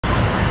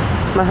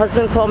My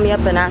husband called me up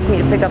and asked me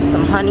to pick up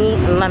some honey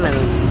and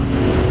lemons.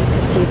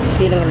 He's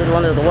feeling a little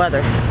under the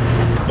weather.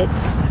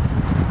 It's,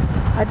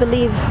 I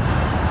believe,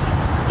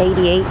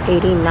 88,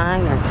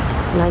 89 or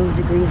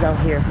 90 degrees out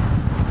here.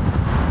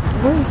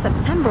 We're in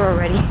September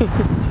already.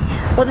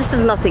 Well, this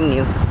is nothing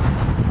new.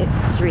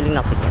 It's really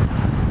nothing new.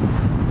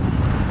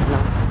 No.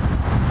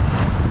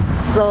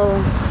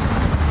 So,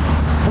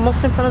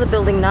 almost in front of the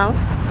building now.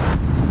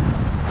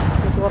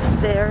 We'll go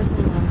upstairs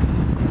and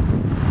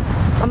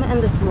I'm gonna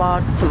end this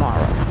vlog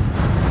tomorrow.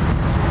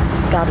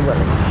 God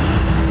willing.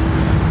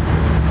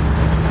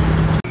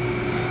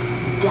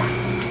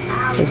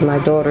 This is my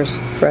daughter's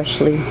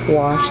freshly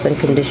washed and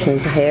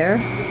conditioned hair.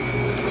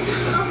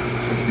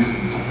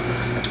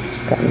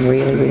 It's gotten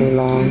really, really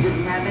long.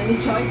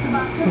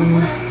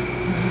 I'm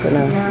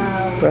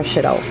gonna brush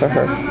it out for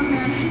her.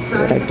 See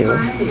what I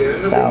do,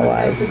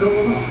 style-wise.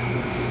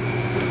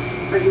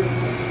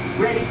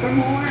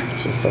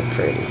 She's so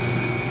pretty.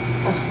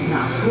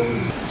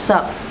 What's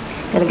up?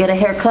 Gonna get a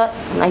haircut,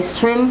 nice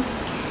trim.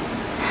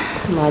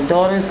 My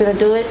daughter's gonna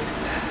do it.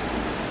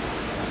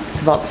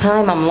 It's about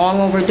time, I'm long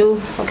overdue.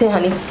 Okay,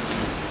 honey,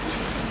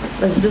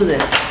 let's do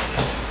this.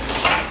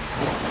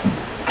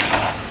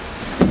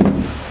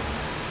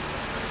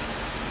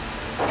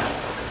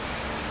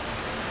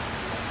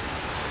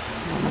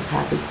 Mama's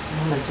happy.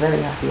 Mama's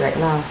very happy right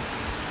now.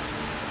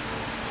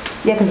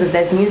 Yeah, because if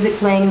there's music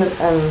playing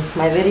on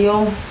my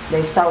video,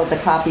 they start with the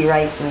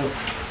copyright and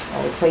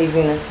all the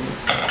craziness.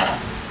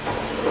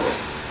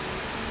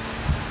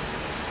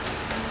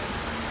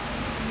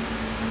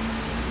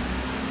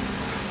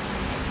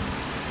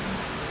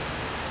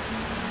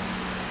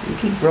 You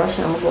keep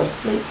brushing, I'm gonna go to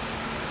sleep.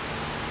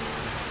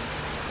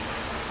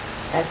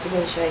 I have to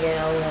make sure I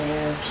get all my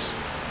herbs.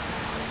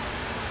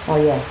 Oh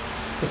yeah,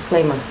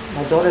 disclaimer,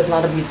 my daughter's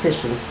not a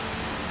beautician.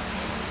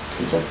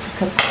 She just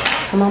cuts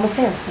her mama's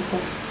hair, that's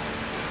it.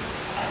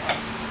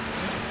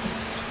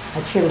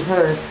 I trimmed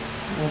hers,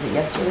 was it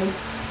yesterday?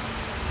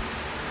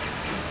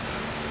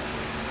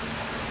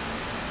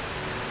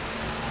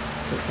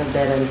 Took her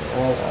dead ends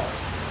all off.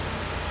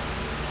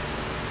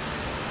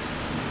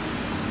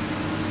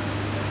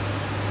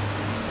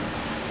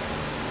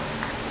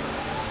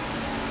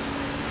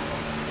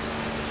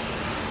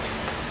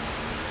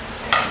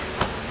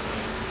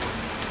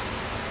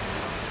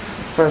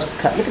 First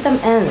cut. Look at them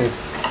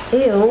ends.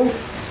 Ew.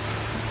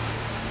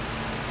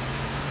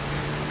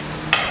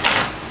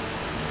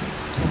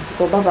 Has to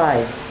go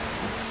bye-byes.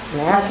 It's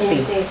nasty. Can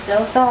you stay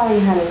still? Sorry,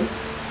 honey.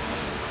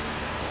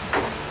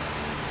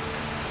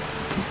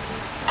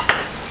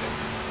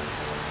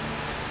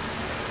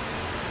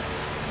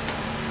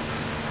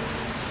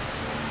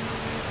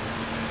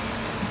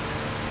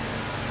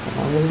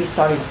 I'm going to be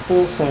starting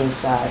school soon,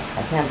 so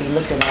I can't be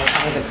looking at all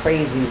kinds of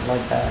crazies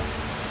like that.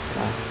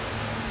 No.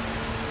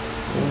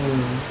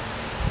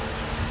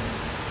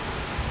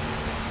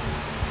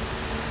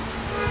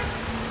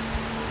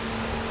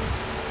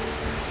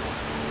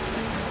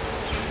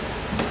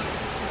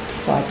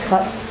 So I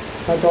cut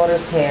my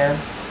daughter's hair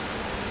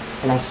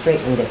and I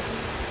straightened it.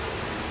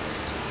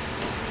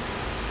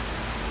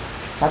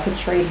 If I could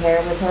trade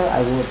hair with her,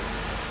 I would.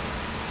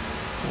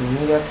 In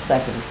New York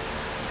second.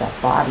 It's that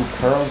body,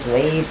 curls,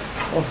 waves,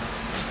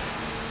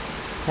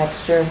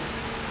 texture.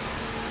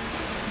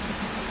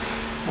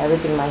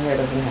 Everything my hair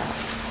doesn't have.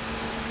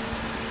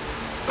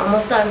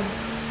 Almost done.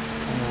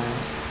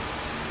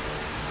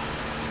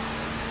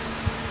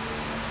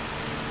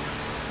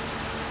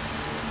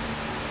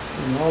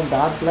 No,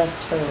 God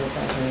blessed her with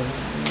that hair.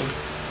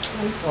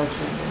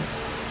 Unfortunately.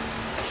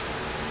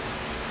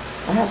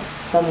 I have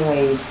some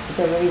waves, but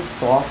they're very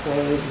soft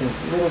waves and a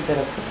little bit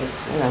of,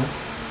 you know,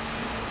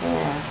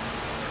 yeah.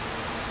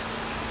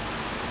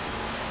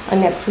 I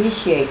mean, I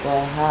appreciate what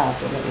I have,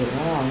 don't get me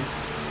wrong.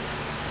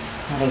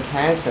 Having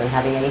cancer and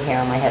having any hair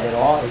on my head at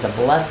all is a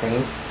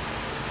blessing.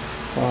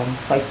 So I'm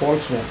quite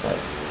fortunate, but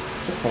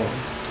just saying.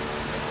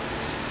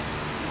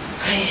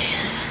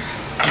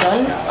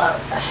 Done?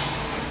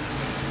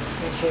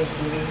 Make sure it's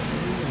easy.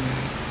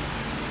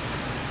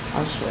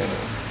 I'm sure it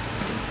is.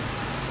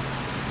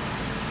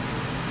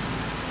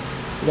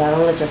 Yeah, I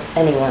don't let just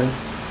anyone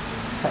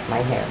cut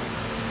my hair.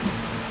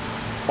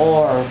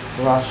 Or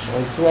brush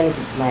or do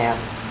anything to my hair.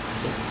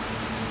 Just,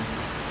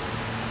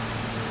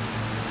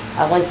 I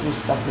went through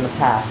stuff in the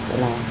past,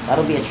 and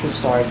that'll be a true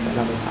story for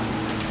another time.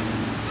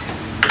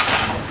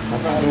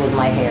 Has to do with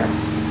my hair.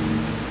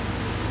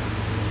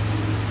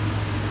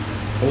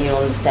 And you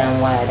don't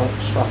understand why I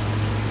don't trust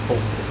people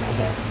with my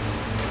hair.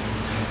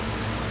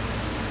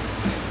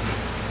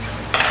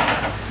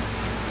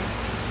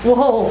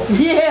 Whoa,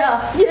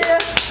 yeah, yeah.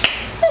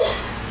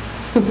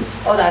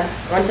 Hold on,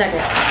 1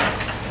 second.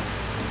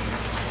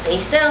 Stay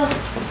still.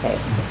 Okay.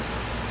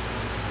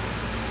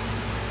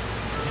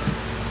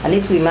 At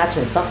least we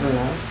matching something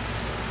now,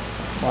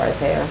 as far as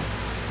hair.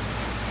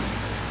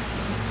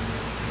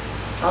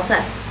 All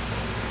set.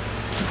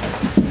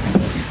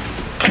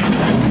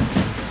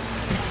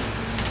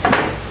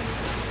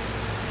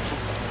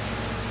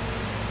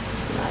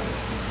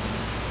 Nice.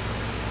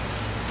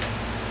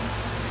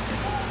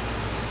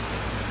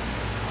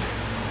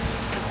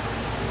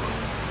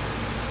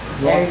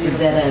 Lost the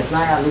dead ends.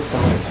 Now I gotta lose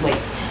some of this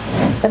weight.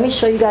 Let me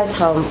show you guys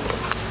how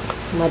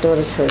my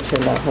daughter's hair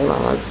turned out. Hold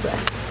on one sec.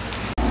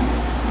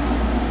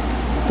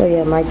 So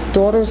yeah, my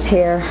daughter's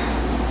hair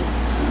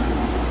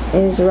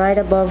is right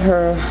above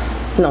her,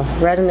 no,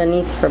 right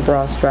underneath her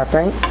bra strap,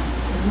 right?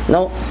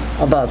 No,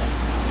 above.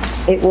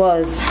 It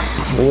was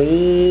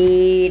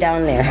way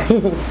down there.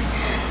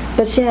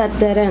 But she had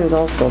dead ends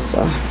also,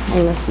 so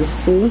unless you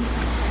see,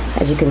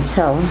 as you can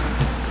tell,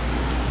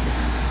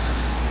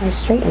 I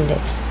straightened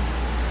it.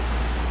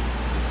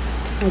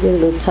 I did a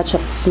little touch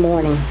up this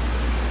morning.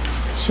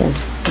 She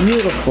has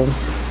beautiful,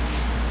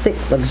 thick,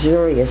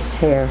 luxurious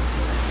hair.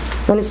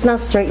 When it's not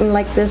straightened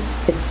like this,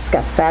 it's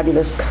got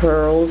fabulous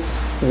curls,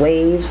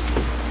 waves,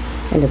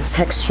 and the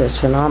texture is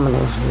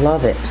phenomenal.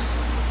 Love it.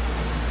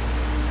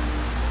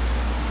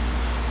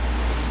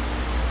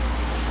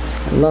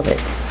 Love it.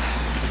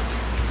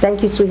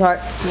 Thank you, sweetheart.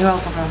 You're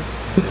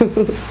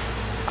welcome.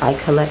 I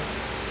collect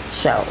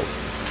shells.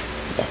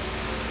 Yes,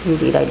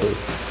 indeed I do.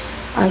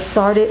 I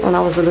started when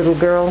I was a little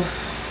girl.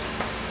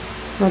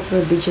 Went to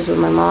the beaches with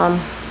my mom,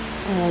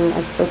 and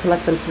I still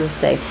collect them to this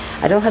day.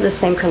 I don't have the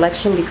same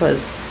collection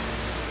because,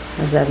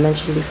 as I've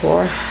mentioned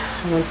before,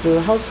 I went through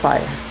a house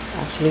fire,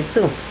 actually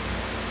too,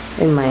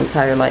 in my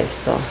entire life.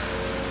 So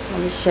let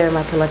me share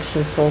my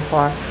collection so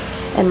far.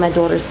 And my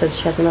daughter says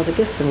she has another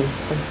gift for me,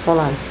 so hold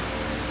on.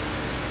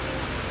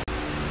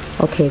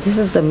 Okay, this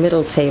is the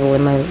middle table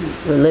in my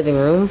living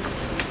room.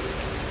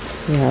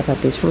 Yeah, I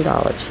got these from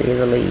Dollar Tree,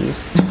 the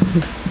leaves.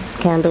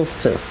 Candles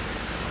too.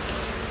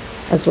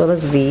 As well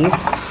as these.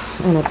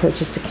 And I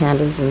purchased the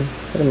candles and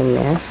put them in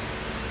there.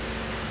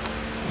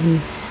 And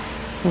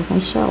I have my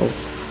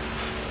shells.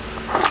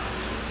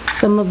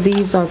 Some of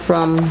these are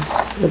from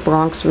the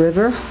Bronx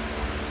River.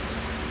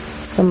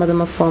 Some of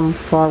them are from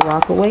Far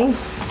Rockaway.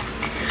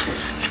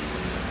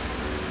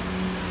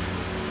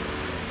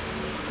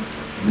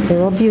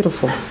 They're all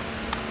beautiful.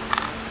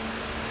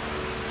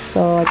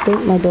 So I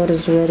think my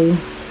daughter's ready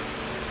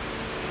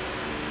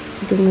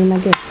to give me my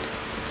gift.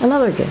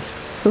 Another gift.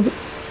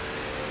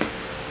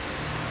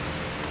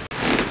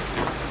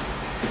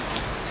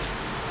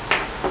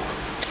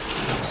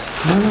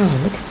 Oh,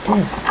 look at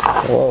this.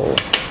 Whoa.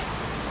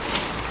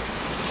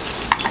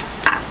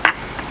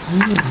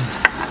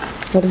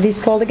 What are these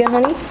called again,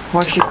 honey?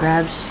 Horseshoe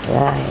crabs.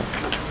 Right.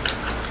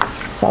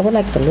 So I would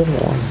like the little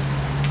one.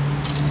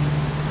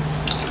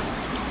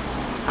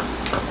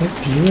 They're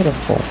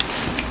beautiful.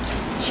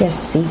 She has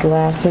sea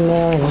glass in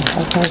there and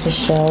all kinds of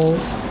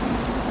shells.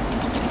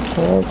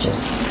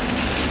 Gorgeous.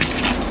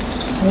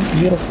 So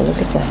beautiful.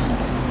 Look at that.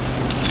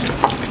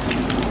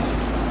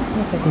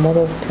 Look like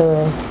mother of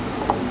pearl.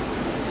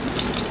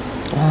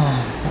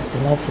 Ah, that's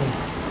lovely.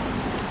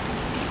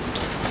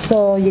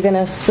 So you're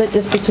gonna split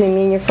this between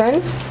me and your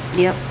friend?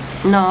 Yep.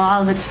 No,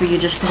 all of it's for you.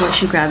 Just the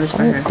horseshoe crab is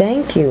for her.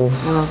 Thank you.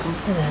 You're welcome.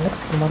 Look at that.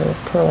 Looks like mother of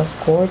pearl. That's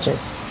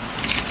gorgeous.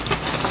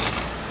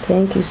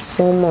 Thank you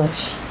so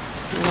much.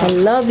 I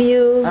love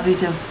you. Love you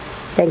too.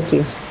 Thank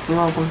you. You're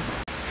welcome.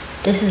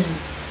 This is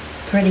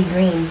pretty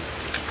green.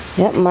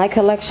 Yep, my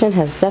collection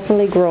has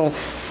definitely grown.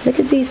 Look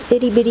at these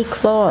itty bitty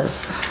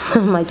claws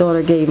my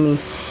daughter gave me.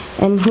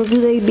 And who do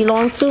they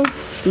belong to?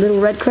 This little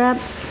red crab?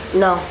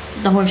 No,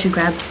 the horseshoe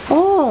crab.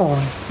 Oh,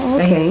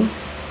 okay. Right.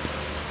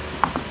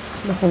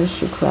 The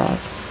horseshoe crab.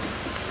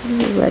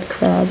 Little red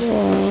crab.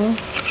 Oh.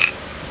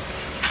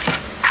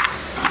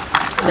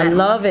 I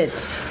love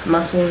it.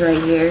 Mussels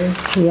right here.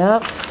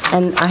 Yep.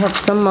 And I have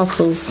some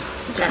mussels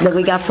that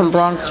we got from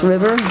Bronx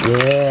River.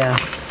 Yeah.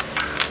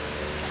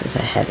 This is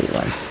a heavy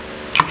one.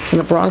 From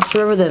the Bronx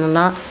River, they're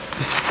not,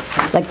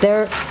 like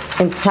they're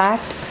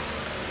intact.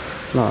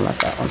 No, not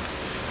that one.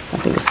 I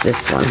think it's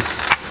this one.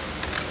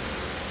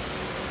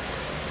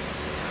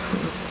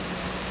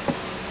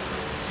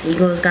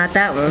 Seagull's got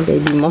that one.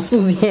 Baby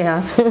mussels,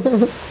 yeah.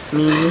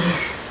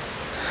 Meanies.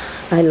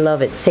 I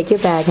love it. Take your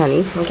bag,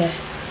 honey. Okay.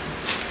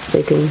 So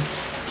you can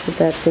put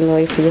that thing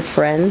away for your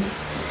friend.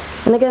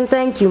 And again,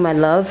 thank you, my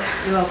love.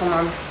 You're welcome,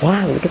 Mom.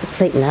 Wow, look at the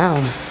plate now.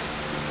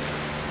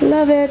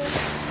 Love it.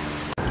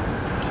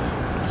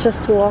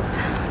 Just walked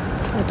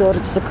my daughter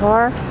to the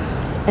car,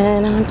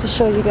 and I want to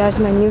show you guys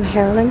my new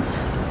hair length.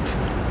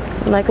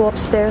 When I go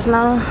upstairs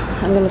now,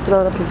 I'm gonna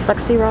throw it up in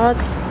flexi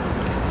rods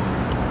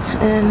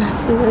and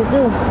see what I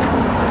do.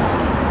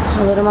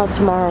 I'll let them out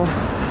tomorrow.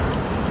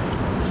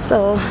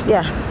 So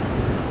yeah,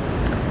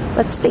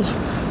 let's see.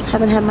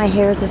 Haven't had my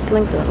hair this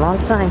length in a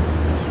long time.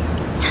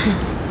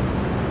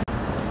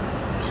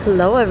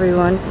 Hello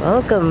everyone,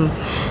 welcome.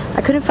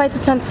 I couldn't fight the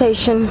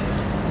temptation.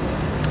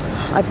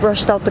 I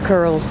brushed out the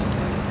curls.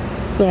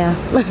 Yeah.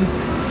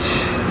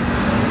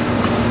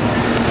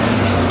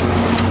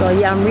 So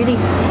yeah, I'm really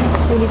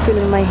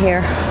feeling my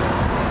hair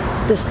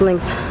this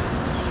length.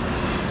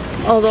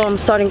 Although I'm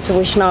starting to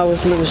wish now it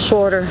was a little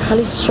shorter, at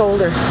least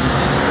shoulder.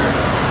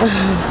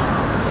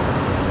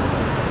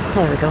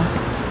 There we go.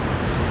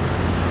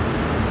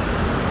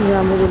 Yeah,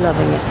 I'm really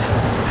loving it.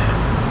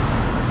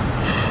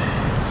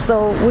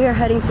 So we are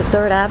heading to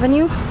 3rd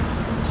Avenue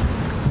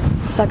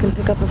so I can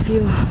pick up a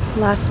few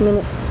last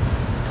minute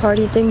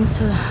party things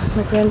for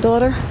my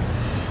granddaughter.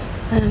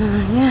 And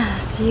yeah,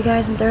 see you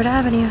guys in 3rd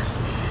Avenue.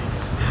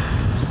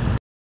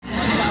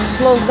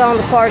 Closed down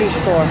the party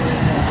store.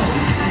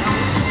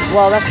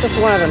 Well, that's just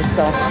one of them,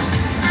 so.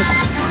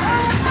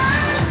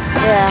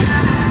 Yeah.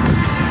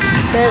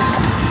 There's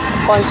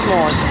a bunch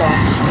more, so.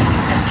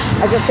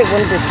 I just hit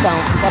one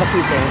discount. Got a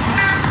few things.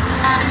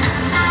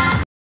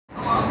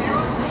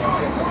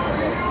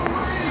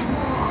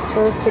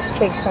 Perfect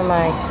cake for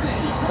my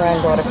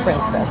granddaughter,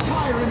 Princess.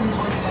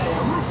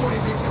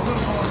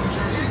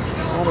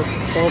 That is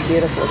so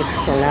beautiful.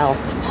 It's Chanel.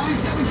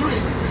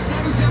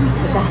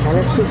 Is that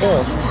Hennessy?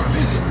 Ew.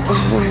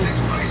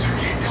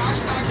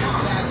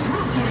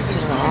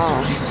 Wow.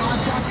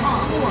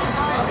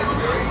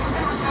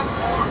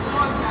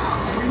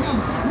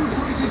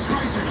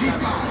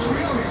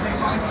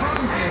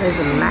 There's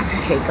a Mac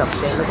cake up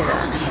there. Look at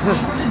that.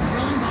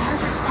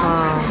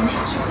 Wow.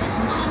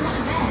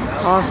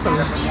 Awesome.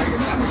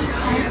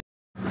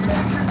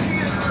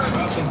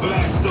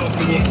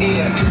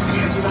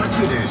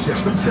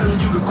 I'm telling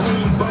you, the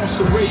queen boss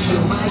of radio,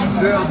 my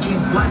girl,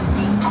 keep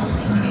watching.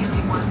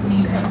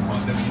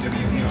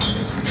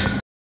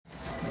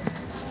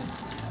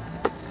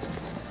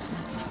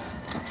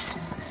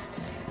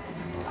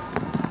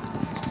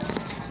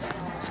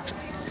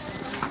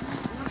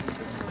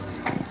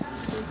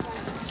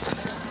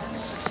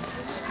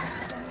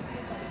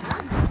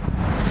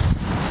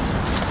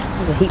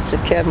 The heat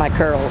took care of my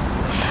curls.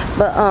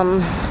 But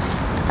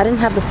I didn't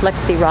have the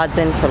flexi rods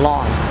in for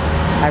long.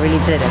 I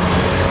really didn't.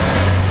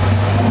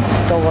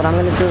 So what I'm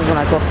gonna do is when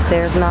I go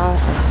upstairs now,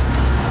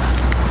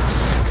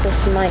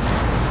 just might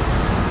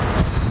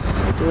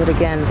do it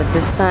again, but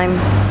this time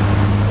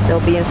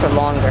they'll be in for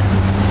longer.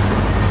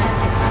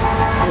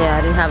 Yeah,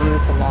 I didn't have them in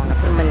for long. I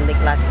put them in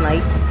like last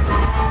night.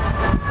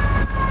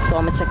 So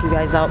I'm gonna check you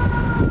guys out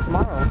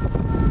tomorrow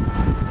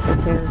for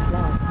Taylor's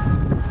vlog.